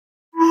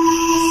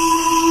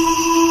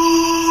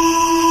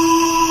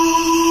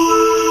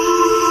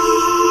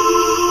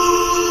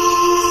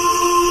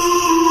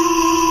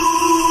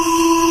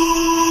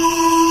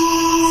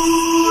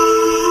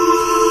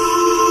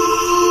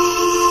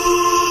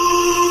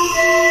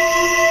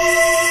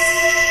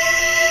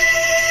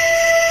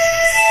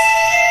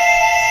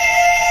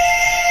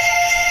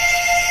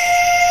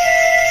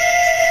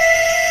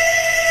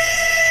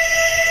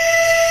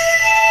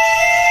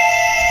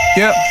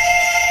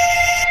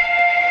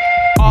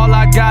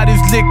inside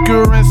is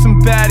liquor and some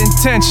bad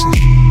intentions.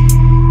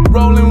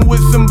 Rolling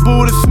with some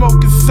Buddha,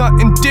 smoking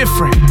something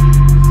different.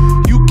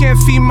 You can't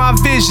see my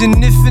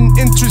vision, it's an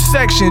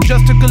intersection.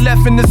 Just took a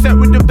left in the set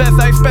with the best.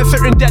 I expect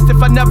certain death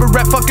if I never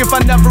rap. Fuck if I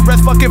never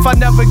rest, fuck if I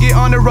never get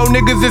on the road.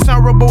 Niggas, it's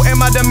honorable.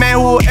 Am I the man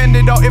who will end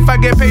it all? If I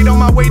get paid on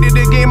my way to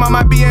the game, I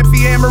might be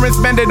MC Hammer and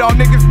spend it all.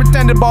 Niggas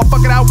pretended ball,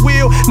 fuck it, I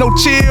will. No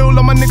chill,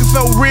 all my niggas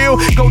so real.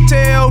 Go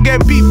tell,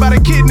 get beat by the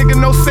kid, nigga,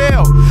 no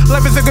sale.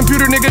 Life is a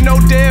computer, nigga, no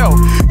deal.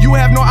 You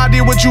have no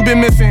idea what you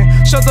been missing.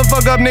 Shut the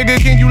fuck up, nigga,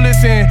 can you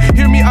listen?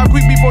 Hear me out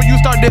quick before you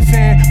start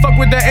dissing. Fuck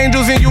with the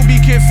angels and you be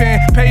kissing.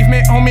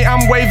 Pavement, homie,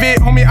 I'm wave it,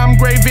 homie, I'm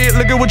grave it.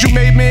 Look at what you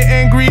made me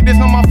angry. This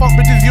not my fault,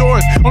 bitch, it's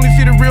yours. Only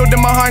see the real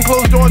then behind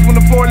closed doors when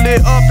the floor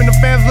lit up and the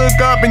fans look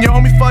up and your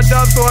homies fucked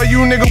up. So are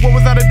you, nigga? What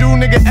was I to do,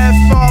 nigga?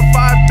 SR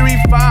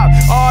 535.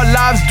 All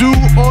lives do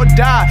or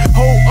die.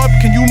 Hold up,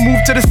 can you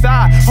move to the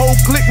side? Whole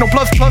click, no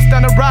plus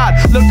down the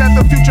ride. Look at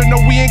the future, no,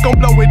 we ain't gon'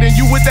 blow it. And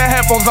you with the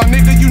headphones on,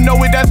 nigga, you know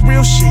it, that's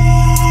real shit.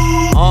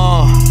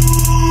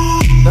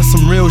 That's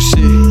some real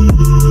shit.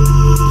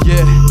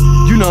 Yeah,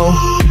 you know,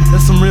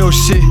 that's some real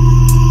shit.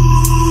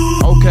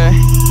 Okay.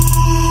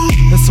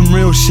 That's some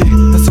real shit,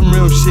 that's some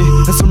real shit,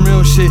 that's some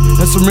real shit,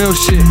 that's some real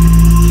shit.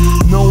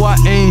 No, I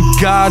ain't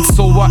God,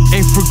 so I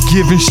ain't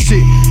forgiving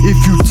shit. If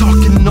you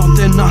talking all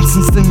that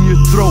nonsense, then your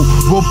throat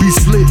will be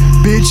slit,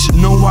 bitch.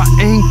 No, I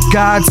ain't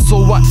God,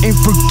 so I ain't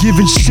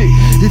forgiving shit.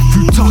 If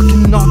you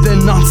talking all that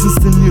nonsense,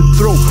 then your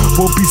throat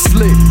will be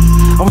slit.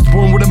 I was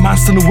born with a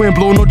mask in the wind,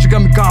 blowing out, you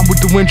got me gone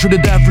with the wind. True to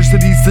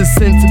diversity's the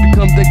sin to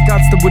become the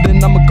gods that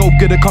within. I'ma go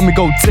get it, call me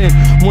go 10.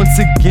 Once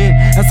again,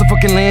 as I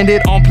fucking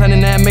landed on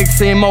planet that makes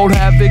same old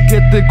havoc.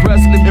 Get the grass,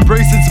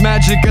 embrace its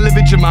magic,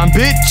 elevate your mind,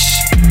 bitch.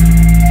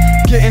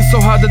 Getting so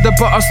high that the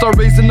bar I start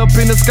raising up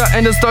in the sky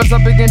and the stars I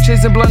begin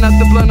chasing blind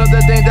after blind of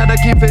the thing that I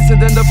keep facing.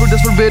 Then the fruit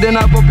is forbidden,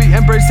 I will be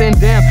embracing.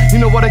 Damn, you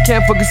know what I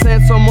can't fucking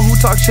stand? Someone who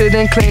talk shit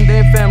and claim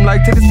they ain't fam.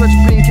 Like take a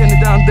special bean, can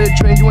it down the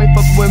drain. You ain't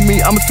fucking with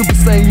me, I'm a super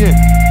saiyan.